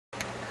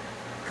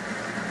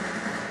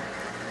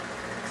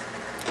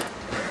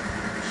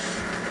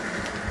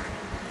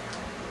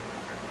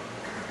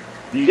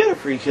You get a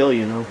free kill,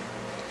 you know.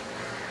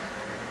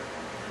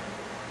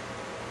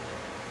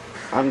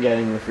 I'm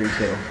getting the free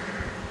kill.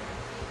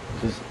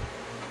 Because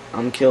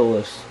I'm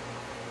killless.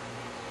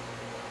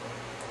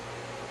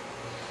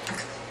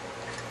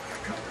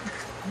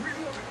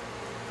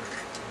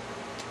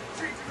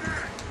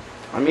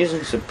 I'm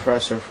using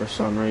suppressor for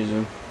some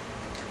reason.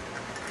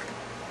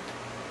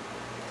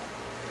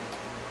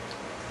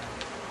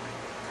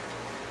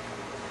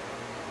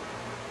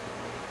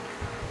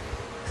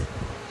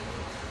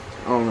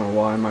 I don't know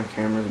why my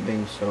camera's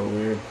being so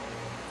weird.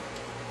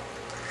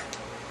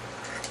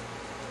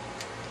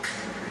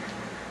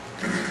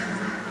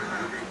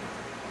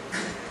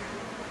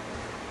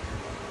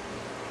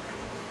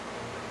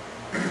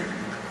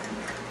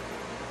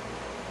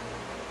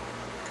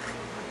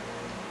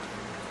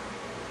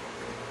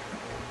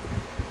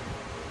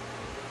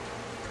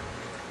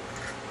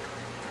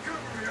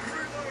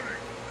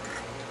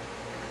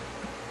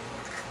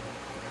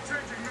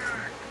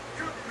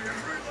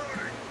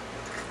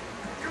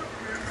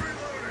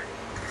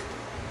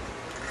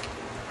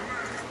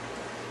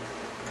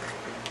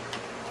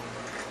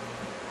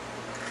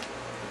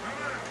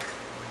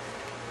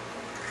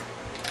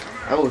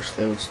 I wish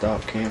they would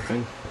stop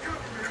camping.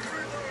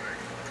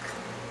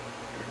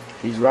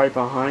 He's right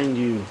behind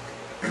you.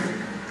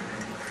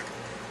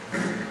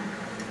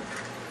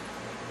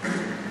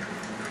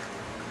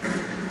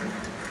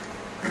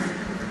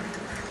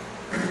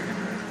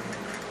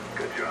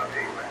 Good job,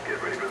 team.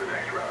 Get ready for the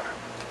next round.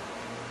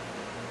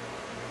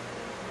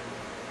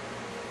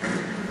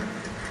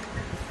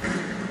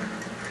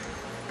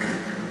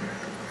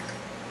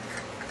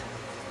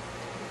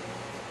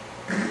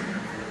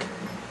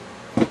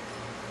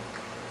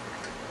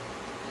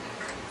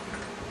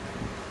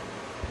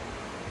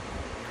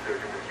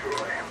 Search and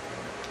destroy.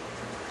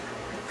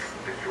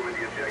 Destroy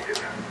the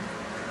objective.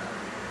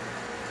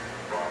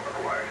 Bomb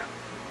acquired.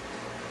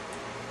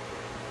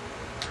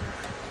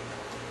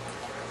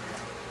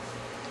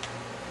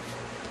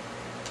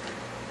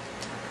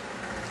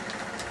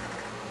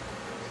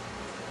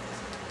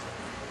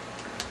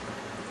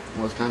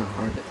 Well, it's kind of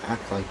hard to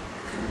act like.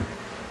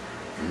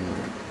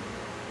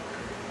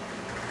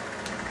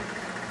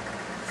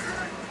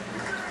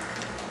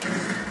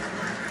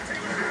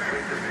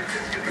 Complete the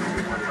mission. Getting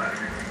only one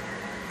left.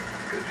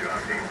 Good job,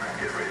 team.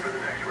 Get ready for the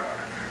next round.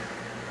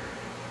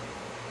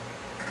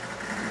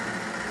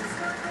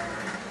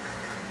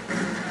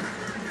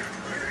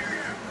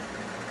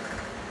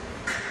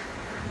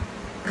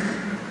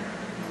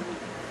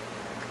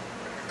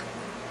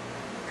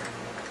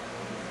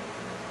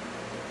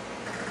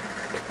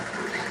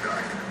 Losing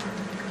sight.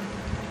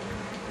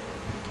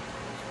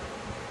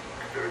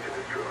 Search and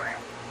destroy.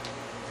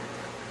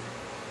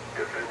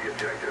 Defend the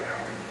objective.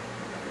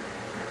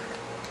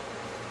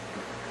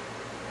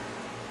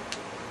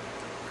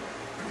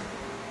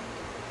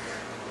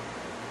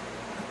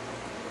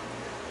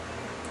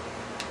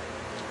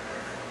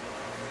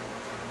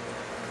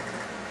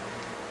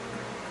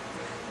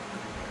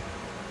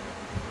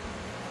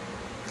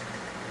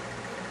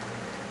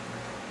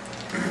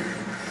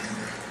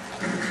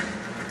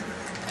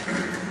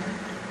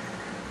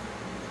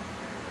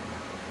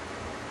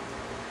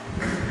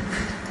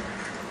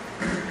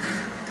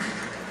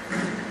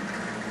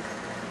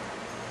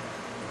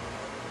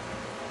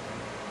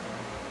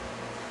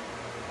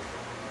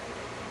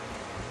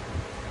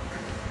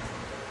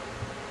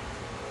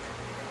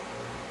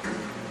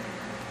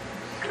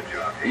 Good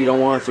job, team. You don't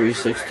want a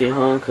 360,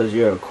 huh? Because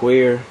you're a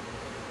queer.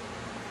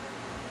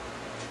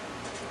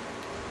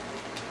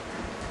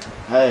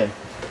 Hey,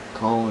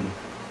 Colin.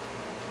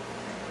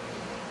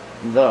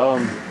 The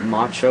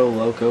Macho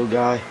Loco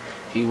guy,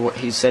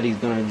 he said he's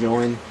gonna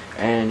join,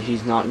 and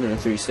he's not gonna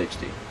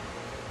 360.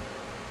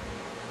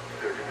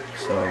 Search and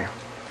destroy.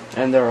 So,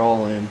 and they're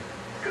all in,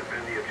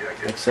 Defend the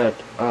objective.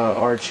 except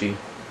Archie.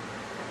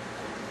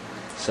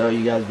 So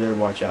you guys better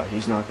watch out.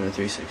 He's not gonna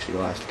 360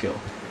 last kill.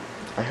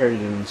 I heard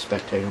it in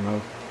spectator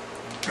mode.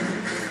 You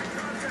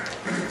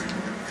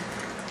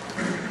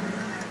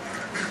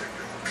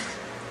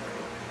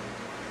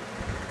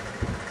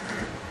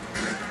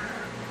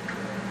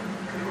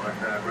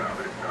lost that round,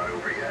 but it's not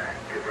over yet.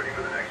 Get ready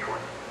for the next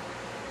one.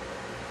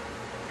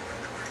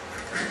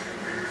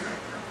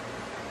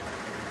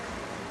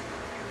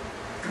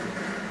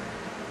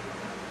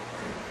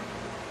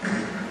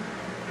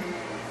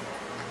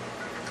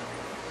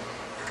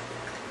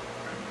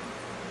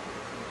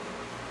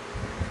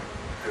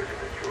 Search and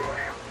destroy.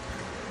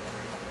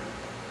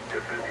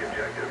 Defend the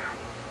objective.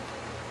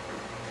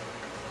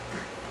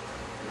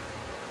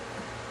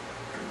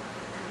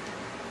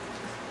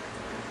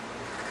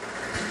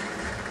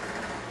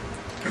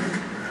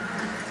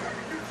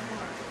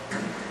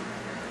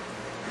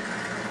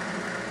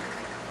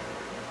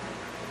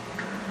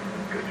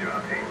 Good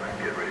job, team.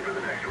 Get ready for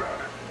the next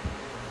round.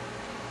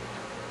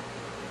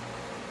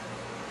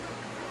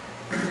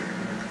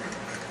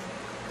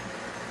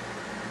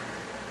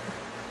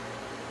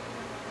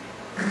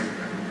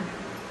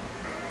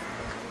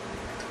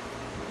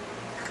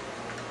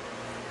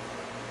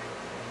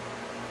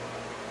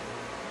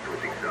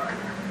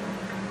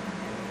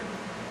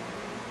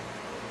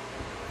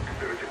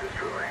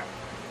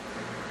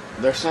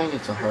 They're saying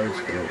it's a hard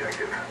Securing the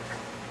scope. objective.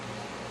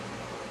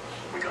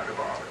 We got the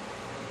bomb.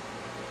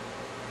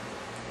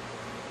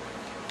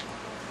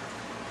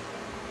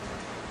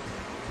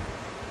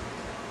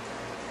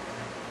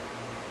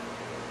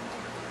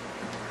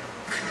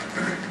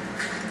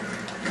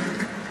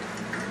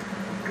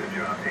 Good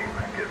job, team.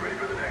 Get ready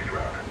for the next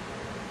round.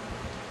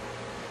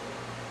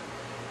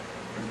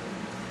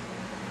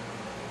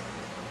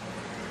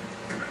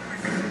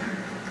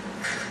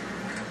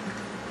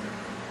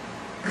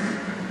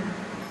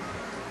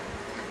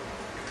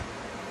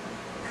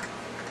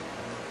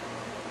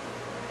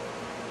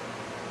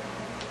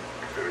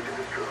 Search and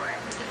destroy.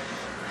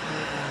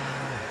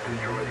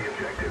 Destroy the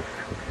objectives.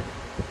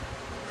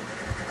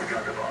 We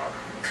got the bomb.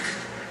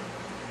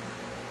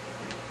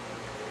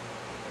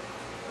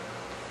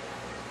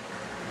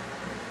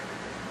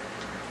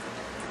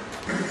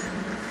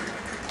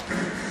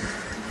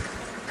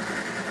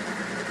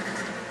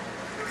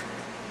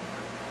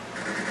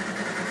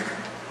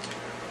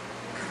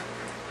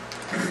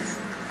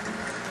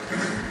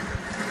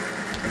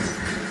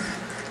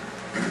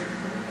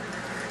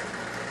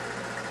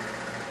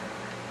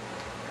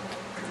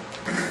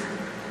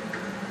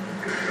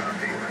 Good job,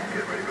 team.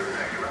 Get ready for the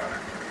next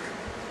round.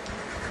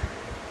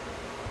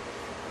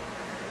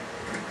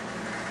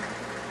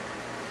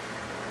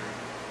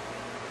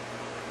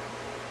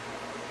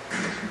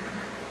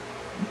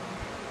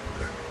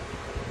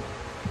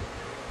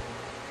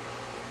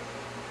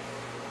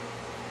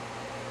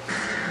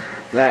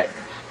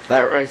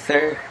 That right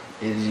there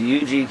is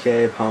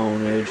UGK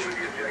ponage.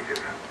 Secure the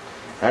objective.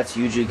 That's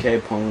UGK We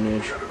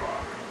ponage. got the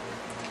bomb.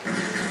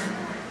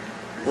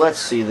 Let's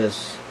see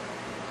this.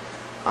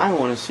 I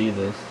want to see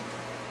this.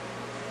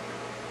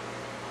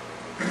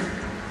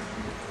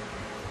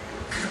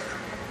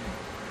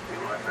 We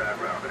lost that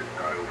round, but it's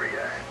not over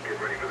yet. Get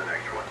ready for the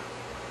next one.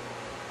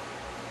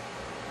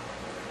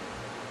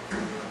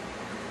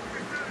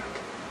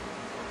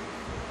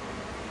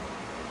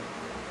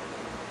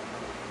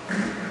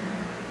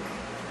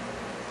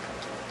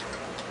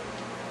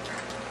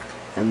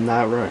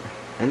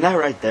 And that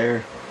right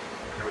there,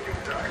 Switching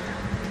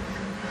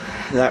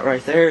sides. that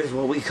right there is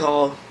what we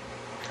call Search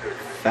and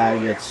destroy.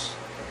 faggots.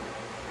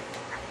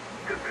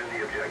 Defend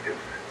the objectives.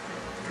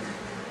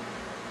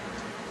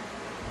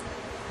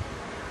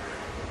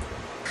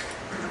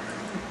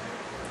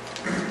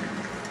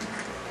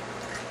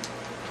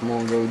 Come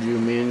on, go Jew,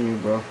 me and you,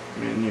 bro.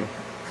 Me and you.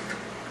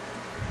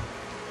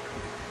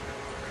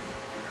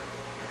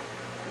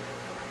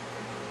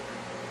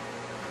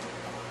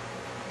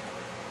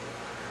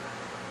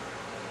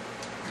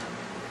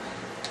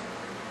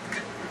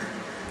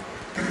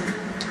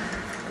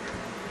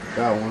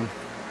 Got one.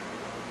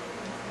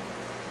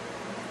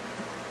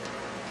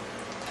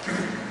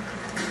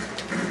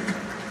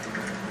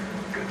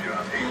 Good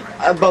job,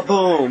 team.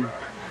 Ba-boom.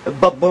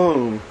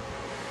 Ba-boom.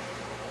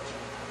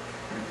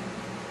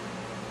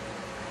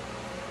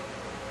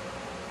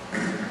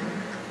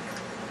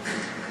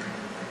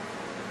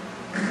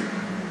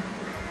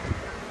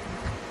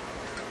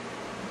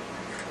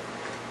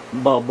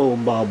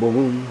 Ba-boom,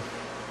 ba-boom.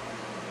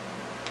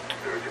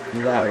 Search and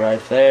destroy. That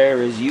right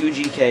there is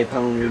UGK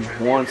ponage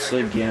once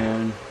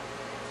again.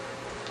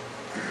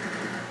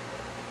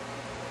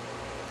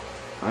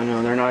 I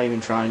know, they're not even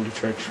trying to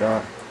trick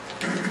shot.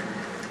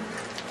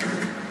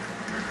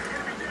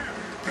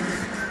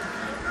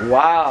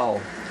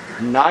 Wow.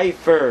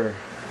 Knifer.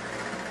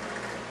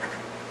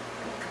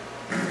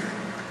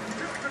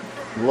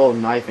 Little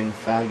knifing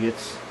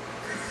faggots.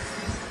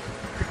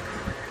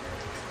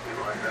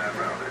 We lost that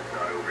round, but it's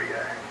not over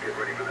yet. Get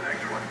ready for the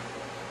next one.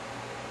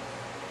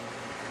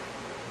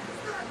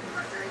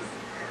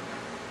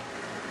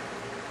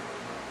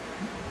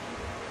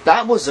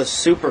 That was a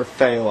super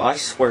fail, I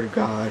swear to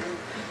God.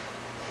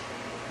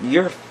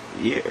 You're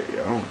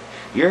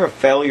a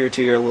failure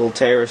to your little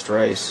terrorist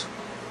race.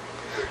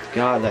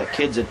 God, that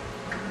kid's a...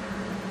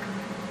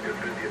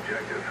 Defend the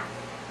objective.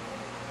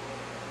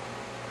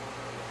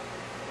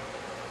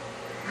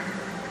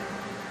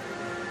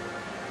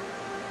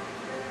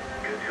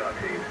 Good job,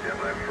 team. Stand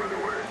by for further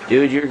orders.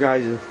 Dude, your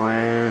guys'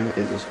 plan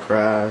is just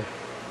crash.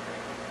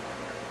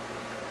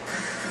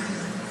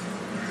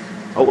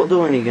 Oh, we'll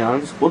do any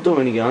guns. We'll do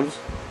any guns.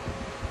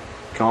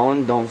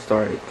 Colin, don't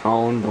start it.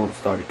 Colin, don't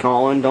start it.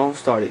 Colin, don't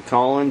start it.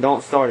 Colin,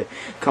 don't start it.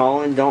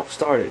 Colin, don't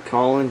start it.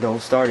 Colin,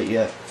 don't start it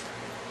yet.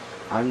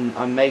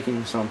 I'm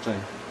making something.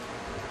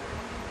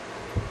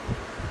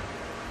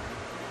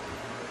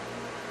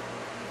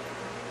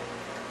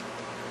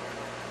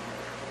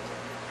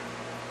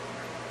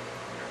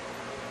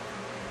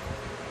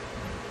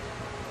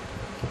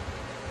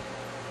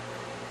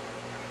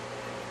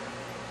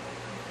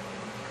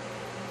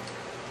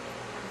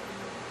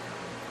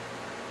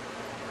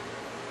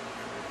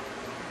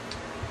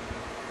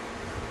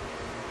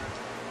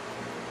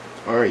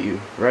 Alright, you.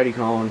 Ready,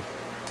 Colin?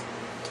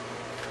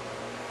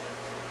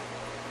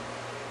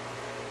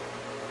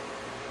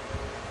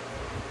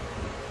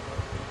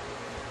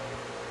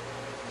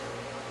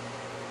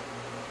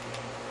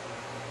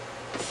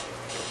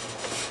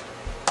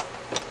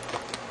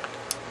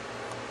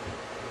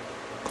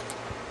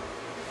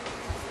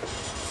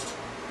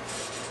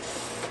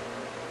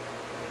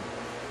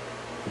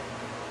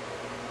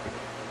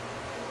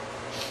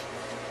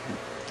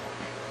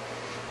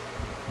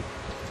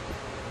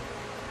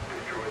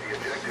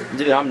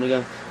 Dude, I'm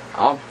gonna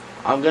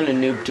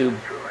noob tube.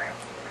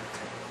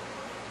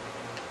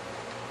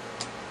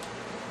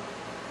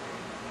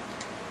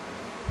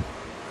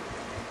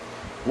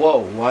 Whoa,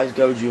 why is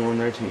Goju on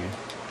their team?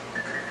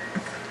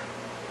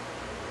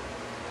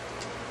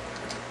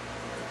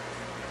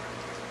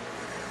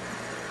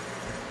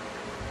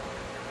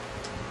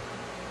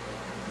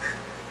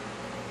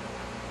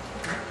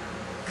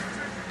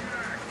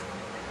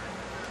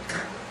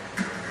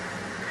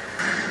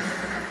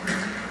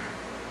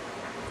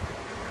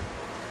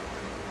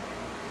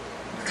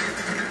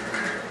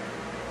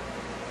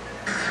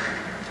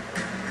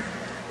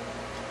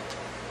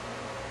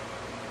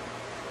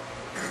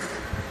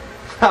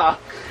 Ha!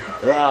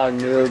 Ah,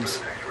 noobs.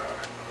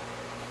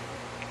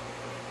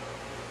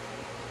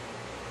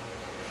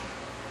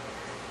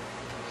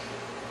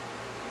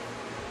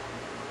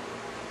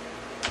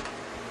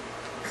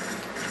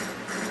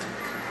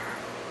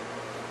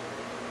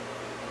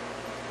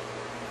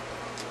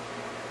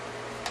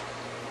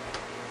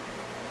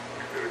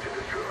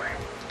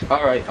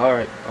 Alright.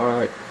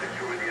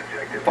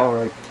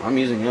 Alright, I'm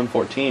using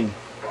M14.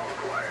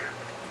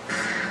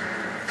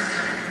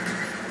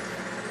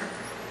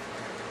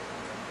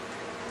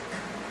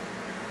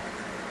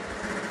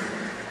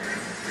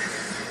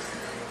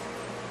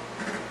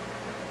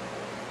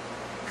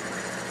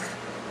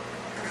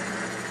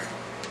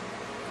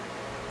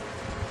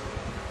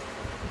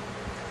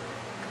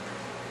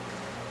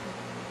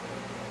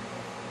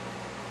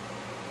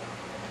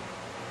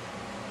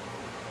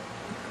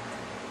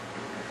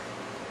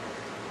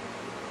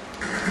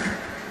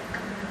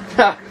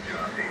 Ha!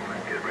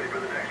 Get ready for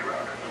the next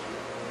round.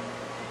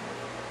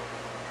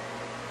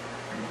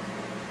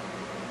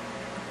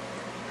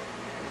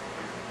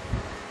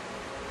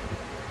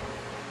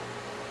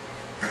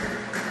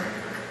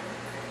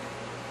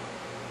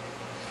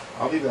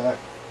 I'll be back.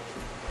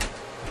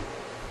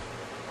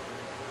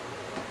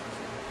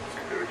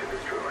 Search and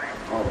destroy.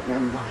 Oh,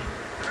 never mind.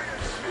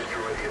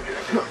 Destroy the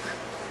objective.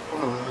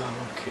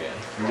 Okay.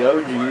 Go,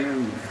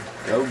 you.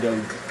 Go.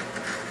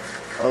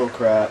 Oh,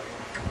 crap.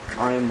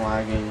 I am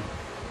lagging.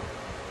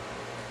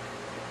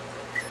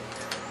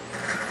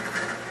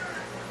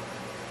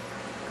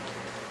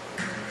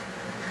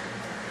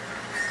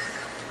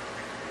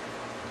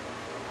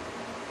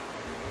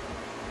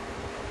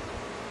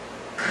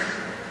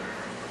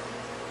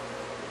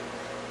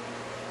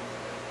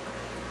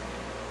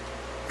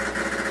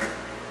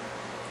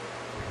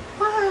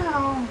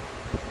 Wow.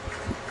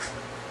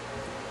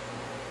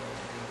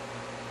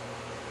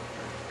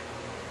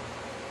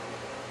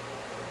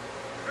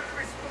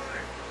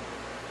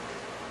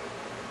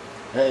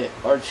 Hey,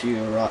 Archie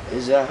Arata.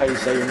 Is that how you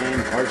say your name?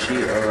 Archie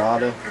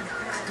Arata?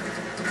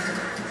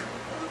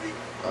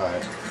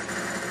 Alright.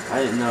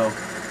 I didn't know.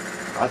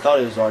 I thought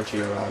it was Archie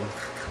Arata.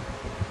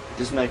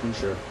 Just making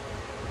sure.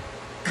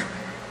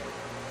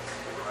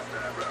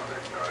 That round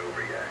is not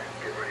over yet.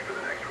 Get ready for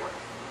the next one.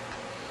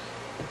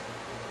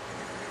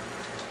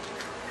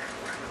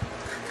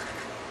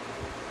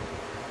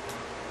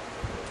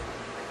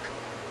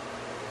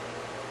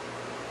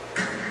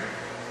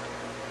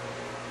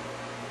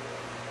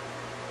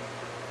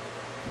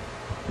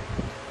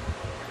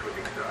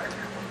 Switching sides.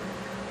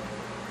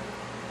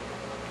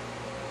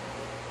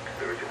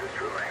 Search and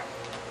destroy.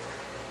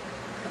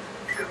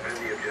 Defend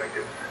the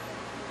objectives.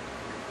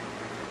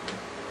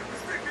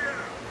 Stick it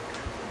out.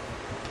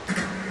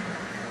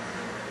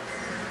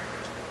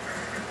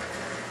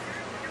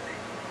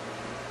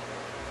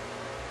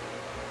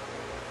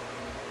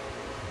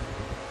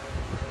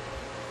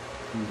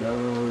 Go,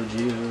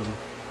 you.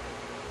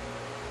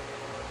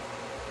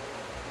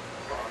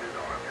 Bomb is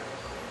armed.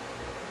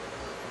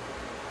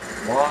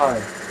 Why?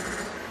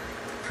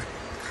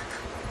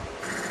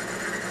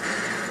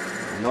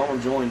 No,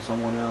 join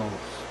someone else.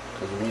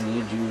 Because we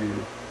need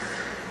you.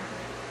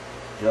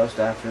 Just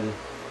after the...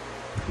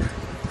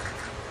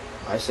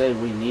 I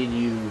said we need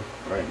you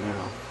right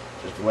now.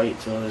 Just wait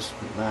till this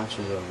match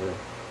is over.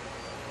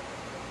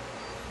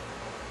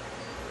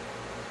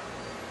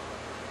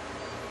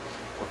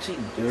 What's he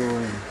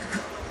doing?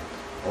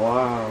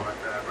 Wow.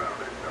 That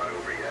round is not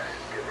over yet.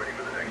 Get ready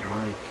for the next one.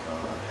 My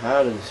God.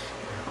 How does...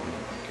 Oh my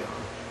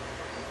God.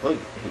 Look,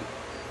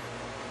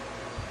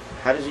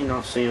 how does he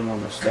not see him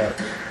on the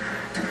steps?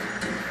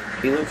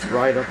 He lives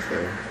right up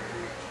there.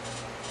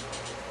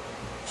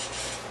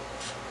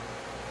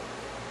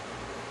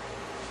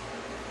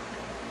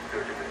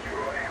 Search and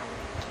destroy.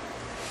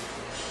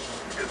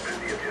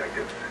 Defend the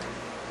objectives.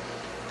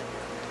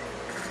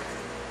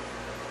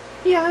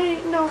 Yeah, I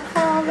ain't no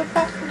holler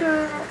back,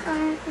 girl. I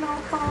ain't no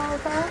holler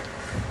back.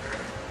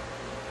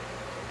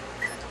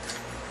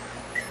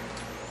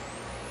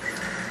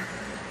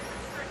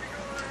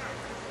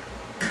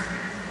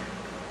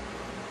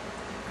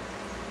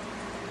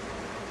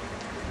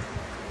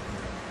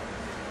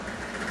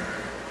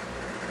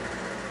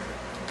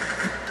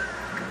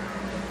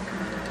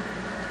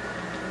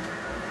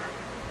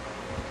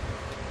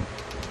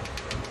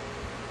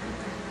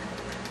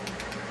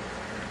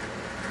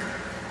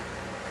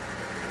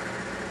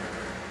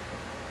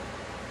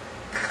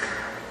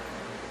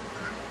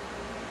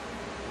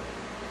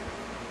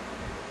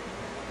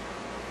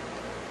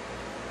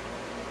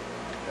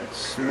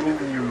 smooth.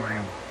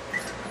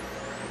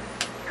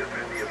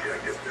 Defend the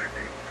objective.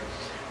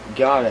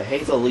 God, I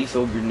hate the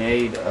lethal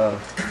grenade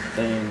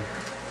thing.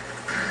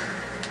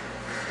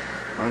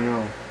 I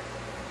know.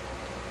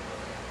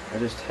 I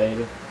just hate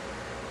it.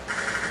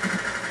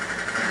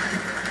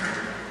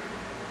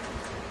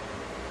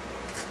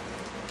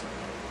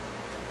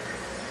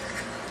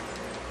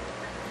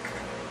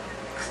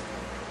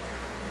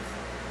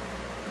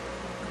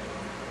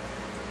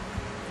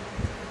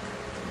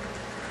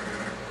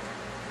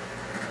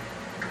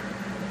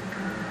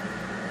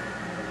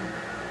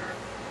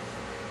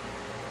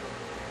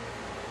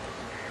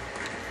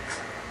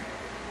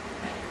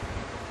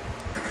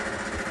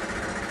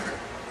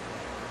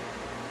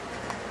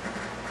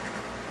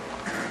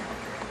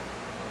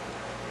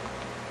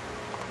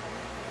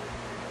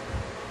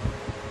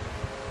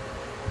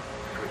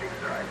 Switching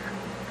sides.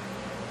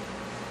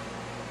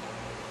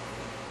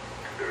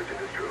 Search and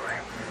destroy.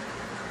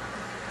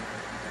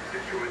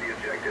 Destroy the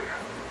objective.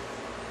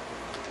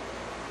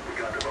 We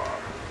got the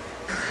bomb.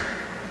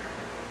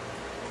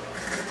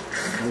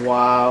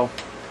 Wow.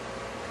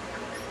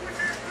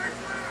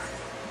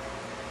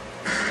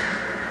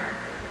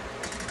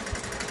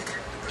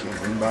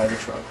 Get in by the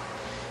truck.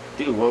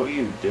 Dude, what were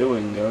you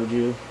doing,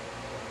 Goju?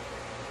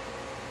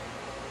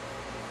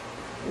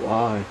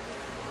 Why?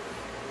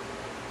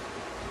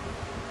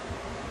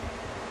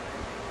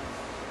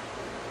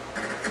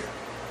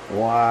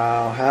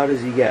 Wow, how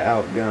does he get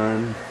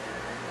outgunned?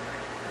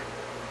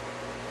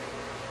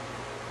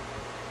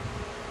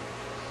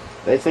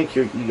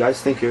 You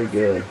guys think you're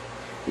good.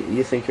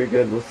 You think you're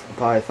good with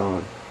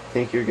Python.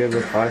 Think you're good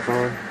with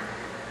Python?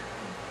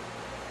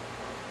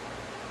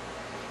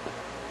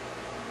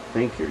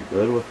 Think you're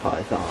good with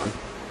Python.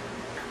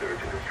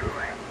 Search and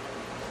destroy.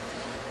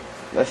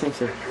 I think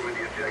so. Destroy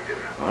the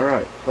objective.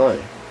 Alright,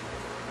 play.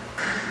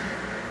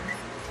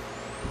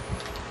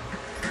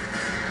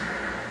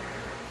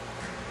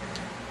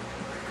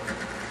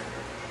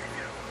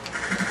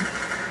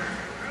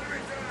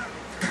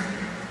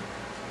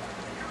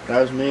 That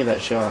was me that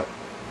shot.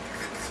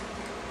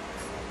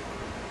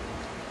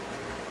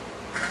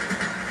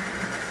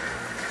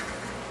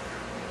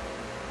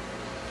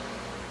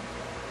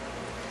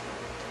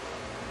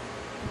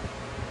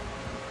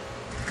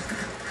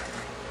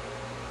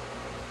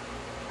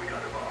 We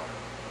got the bomb.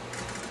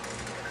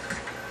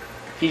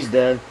 He's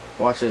dead.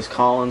 Watch this,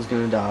 Colin's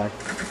gonna die.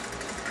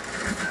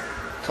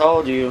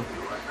 Told you. You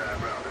lost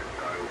that round. It's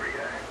not over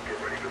yet.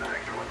 Get ready for the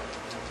next one.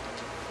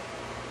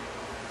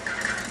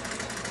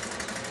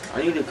 I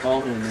need to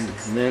call him,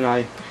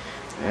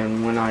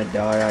 and when I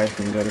die, I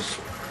can go to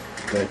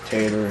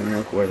spectator and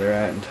look where they're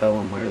at and tell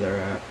them where they're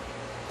at.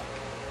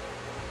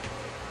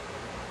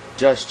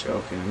 Just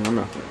joking. I'm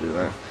not gonna do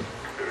that.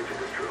 Search and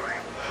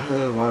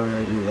destroy. Why would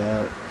I do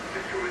that?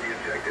 Destroy the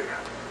objective.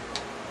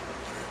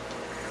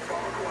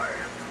 Bomb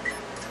acquired.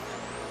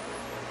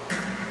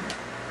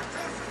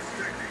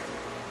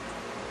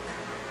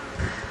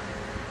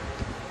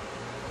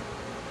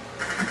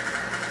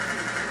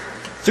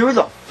 Through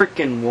the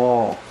freaking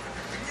wall.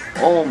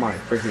 Oh my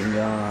freaking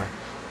god.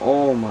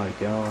 Oh my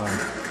god.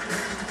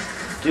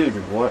 Dude,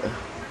 what?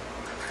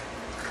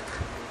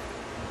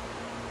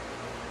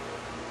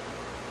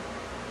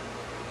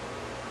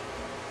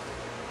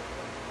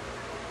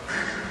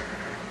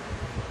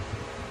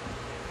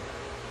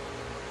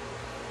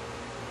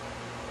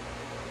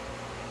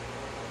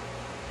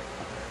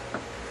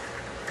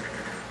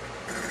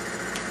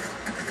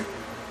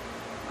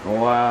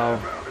 Wow.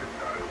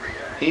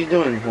 He's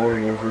doing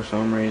horrible for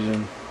some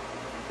reason.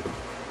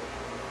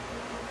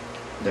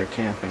 They're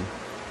camping.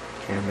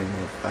 Camping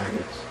with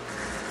faggots.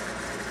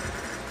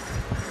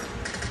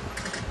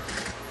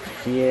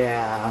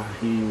 Yeah,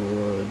 he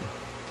would.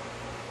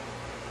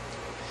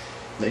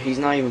 But he's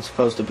not even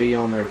supposed to be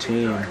on their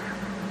team.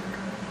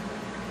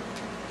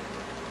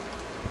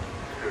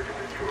 Search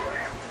and destroy.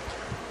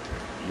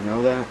 You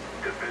know that?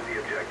 Defend the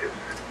objectives.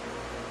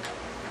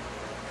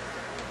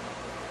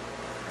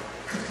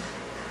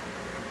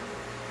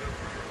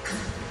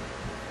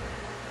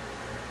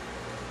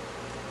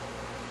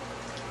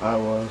 I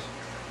was.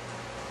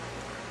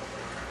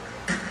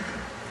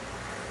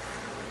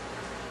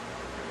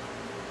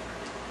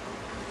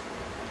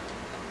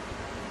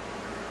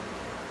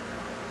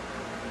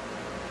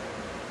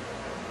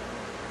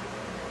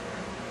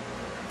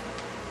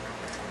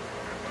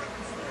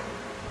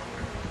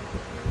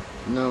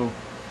 No,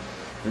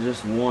 there's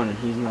just one and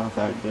he's not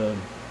that good.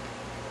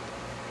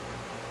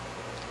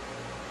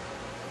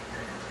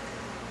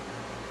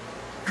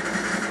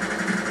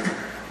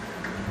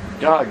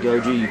 God,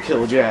 Goji, you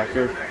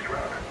killjacker. Next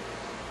round.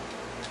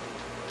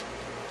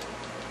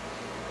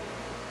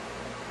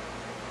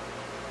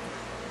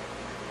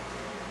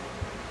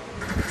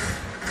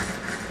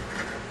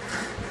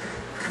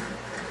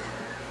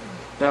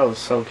 That was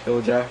so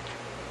killjack.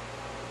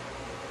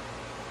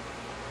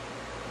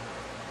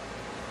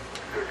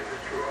 Search and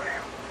destroy.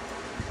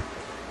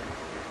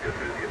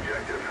 Defend the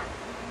objective.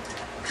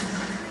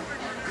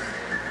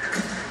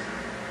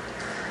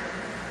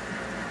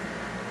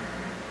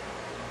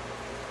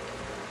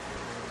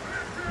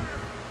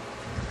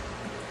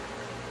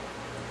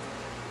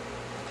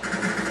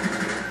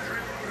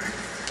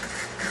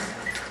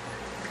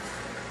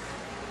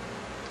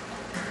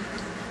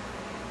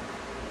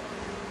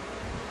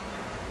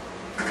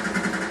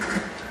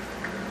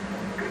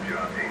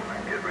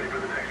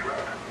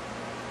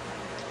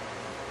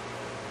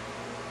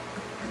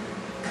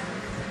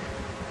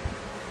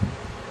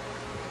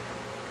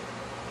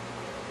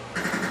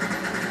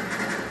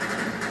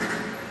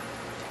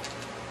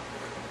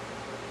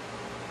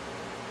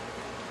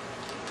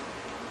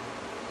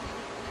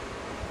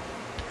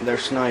 They're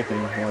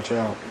sniping. Watch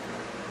out.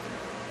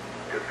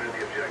 Defend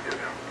the objective.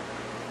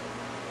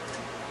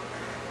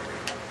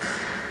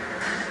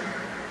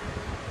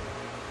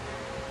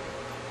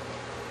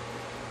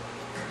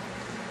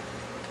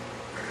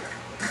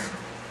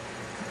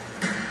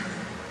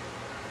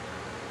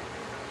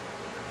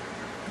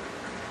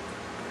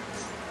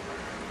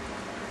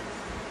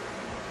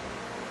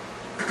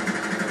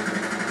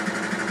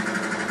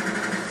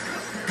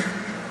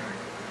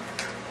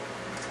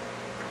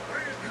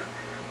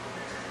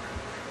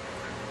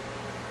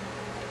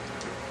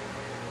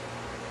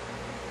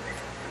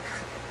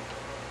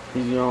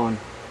 He's gone.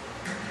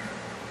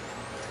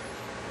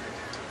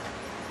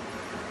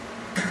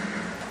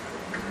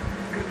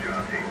 Good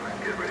job, team.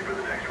 Get ready for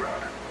the next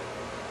round.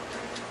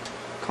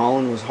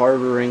 Colin was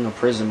harboring a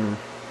prisoner.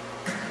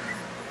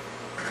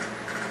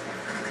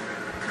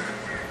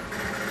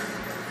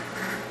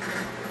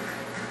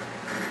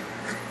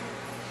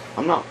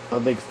 I'm not a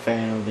big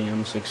fan of the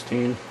M16.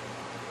 Switching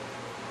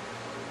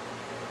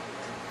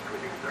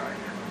sides.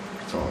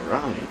 It's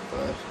alright,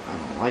 but I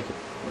don't like it.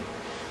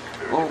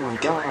 Oh my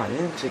god,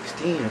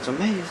 M16, it's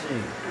amazing.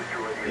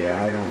 Destroy the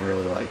Yeah, I don't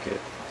really like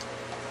it.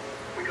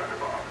 We got the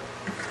bomb.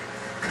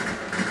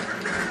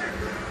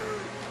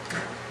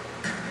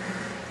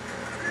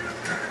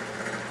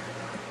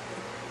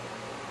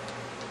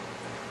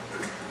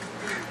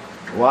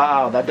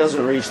 Wow, that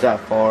doesn't reach that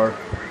far.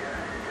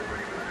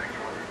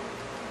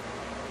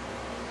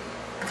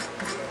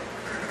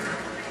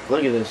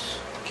 Look at this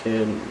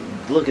kid.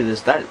 Look at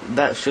this.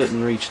 That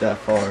shouldn't reach that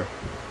far.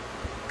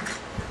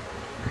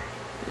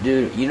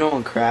 Dude, you know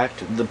on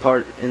Cracked, the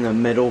part in the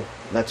middle,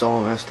 that's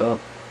all messed up.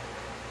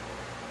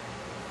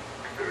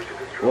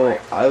 Well,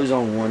 I was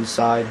on one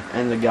side,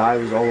 and the guy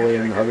was all the way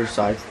on the other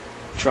side,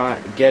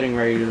 getting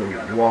ready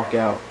to walk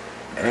out,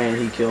 and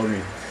he killed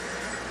me.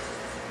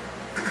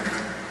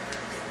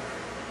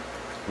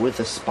 With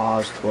a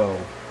SPAS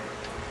 12.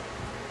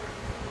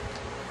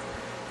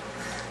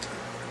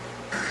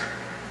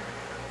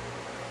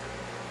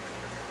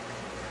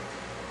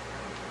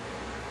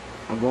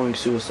 I'm going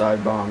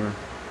suicide bomber.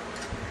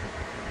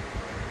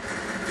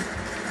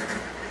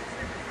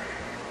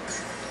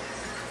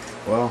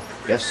 Well,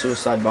 guess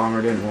suicide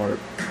bomber didn't work.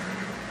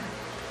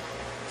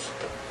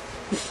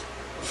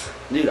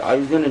 Dude, I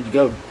was gonna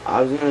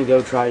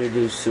go try to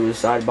do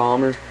suicide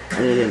bomber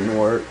and it didn't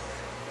work.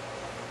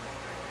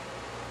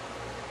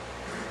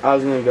 I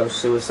was gonna go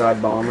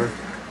suicide bomber.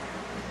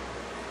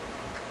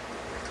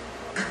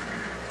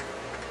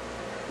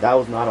 That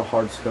was not a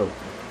hard scope.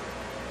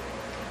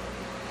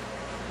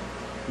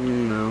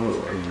 No, it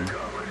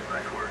wasn't.